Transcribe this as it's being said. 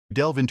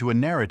Delve into a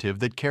narrative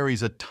that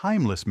carries a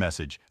timeless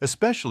message,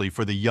 especially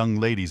for the young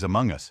ladies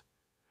among us.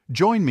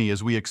 Join me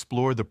as we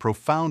explore the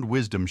profound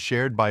wisdom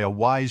shared by a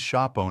wise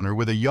shop owner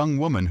with a young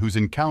woman whose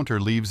encounter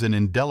leaves an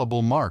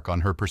indelible mark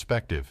on her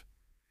perspective.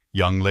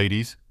 Young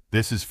ladies,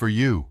 this is for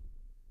you.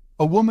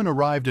 A woman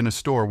arrived in a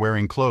store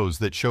wearing clothes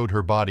that showed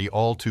her body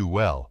all too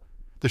well.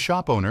 The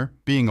shop owner,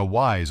 being a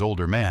wise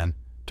older man,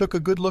 took a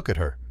good look at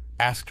her,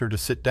 asked her to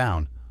sit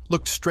down,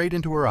 looked straight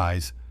into her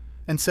eyes,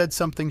 and said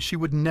something she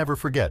would never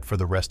forget for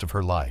the rest of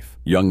her life.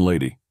 Young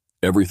lady,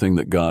 everything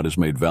that God has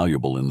made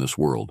valuable in this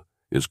world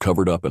is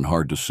covered up and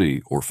hard to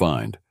see or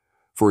find.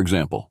 For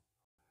example,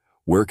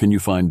 where can you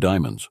find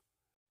diamonds?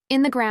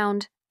 In the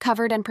ground,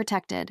 covered and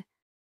protected.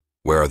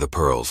 Where are the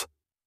pearls?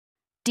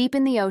 Deep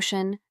in the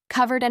ocean,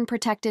 covered and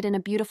protected in a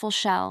beautiful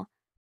shell.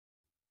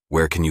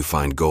 Where can you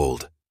find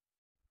gold?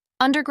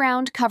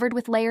 Underground, covered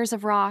with layers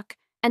of rock,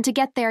 and to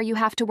get there you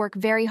have to work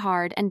very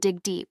hard and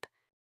dig deep.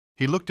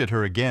 He looked at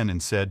her again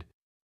and said,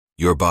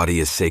 Your body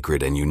is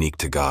sacred and unique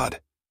to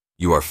God.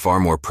 You are far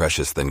more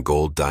precious than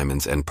gold,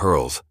 diamonds, and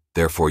pearls,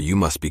 therefore you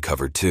must be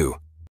covered too.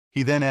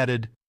 He then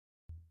added,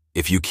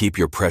 If you keep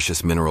your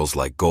precious minerals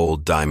like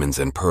gold, diamonds,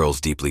 and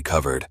pearls deeply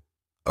covered,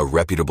 a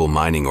reputable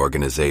mining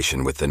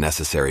organization with the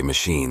necessary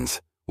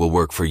machines will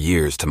work for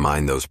years to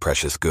mine those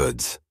precious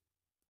goods.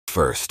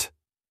 First,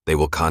 they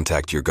will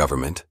contact your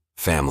government,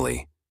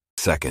 family.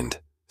 Second,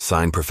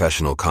 sign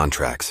professional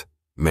contracts,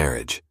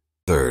 marriage.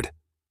 Third,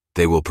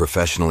 they will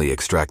professionally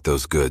extract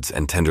those goods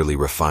and tenderly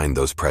refine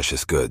those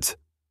precious goods.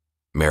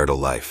 Marital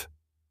life.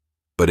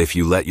 But if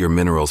you let your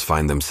minerals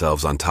find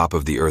themselves on top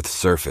of the earth's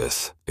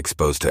surface,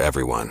 exposed to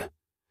everyone,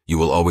 you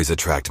will always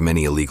attract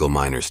many illegal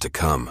miners to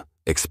come,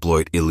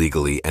 exploit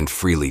illegally and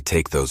freely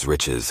take those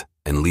riches,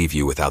 and leave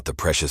you without the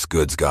precious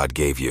goods God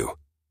gave you.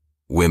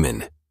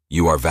 Women,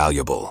 you are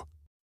valuable.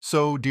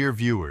 So, dear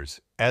viewers,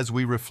 as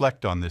we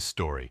reflect on this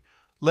story,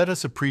 let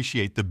us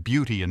appreciate the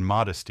beauty in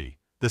modesty,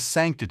 the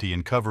sanctity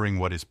in covering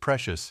what is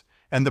precious,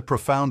 and the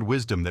profound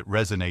wisdom that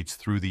resonates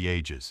through the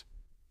ages.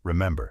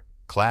 Remember,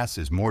 class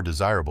is more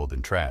desirable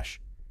than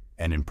trash,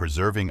 and in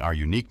preserving our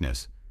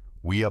uniqueness,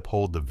 we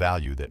uphold the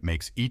value that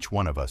makes each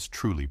one of us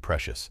truly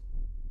precious.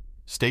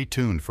 Stay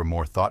tuned for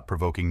more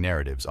thought-provoking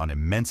narratives on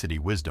Immensity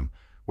Wisdom,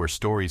 where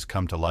stories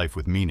come to life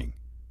with meaning.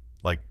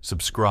 Like,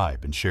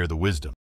 subscribe and share the wisdom.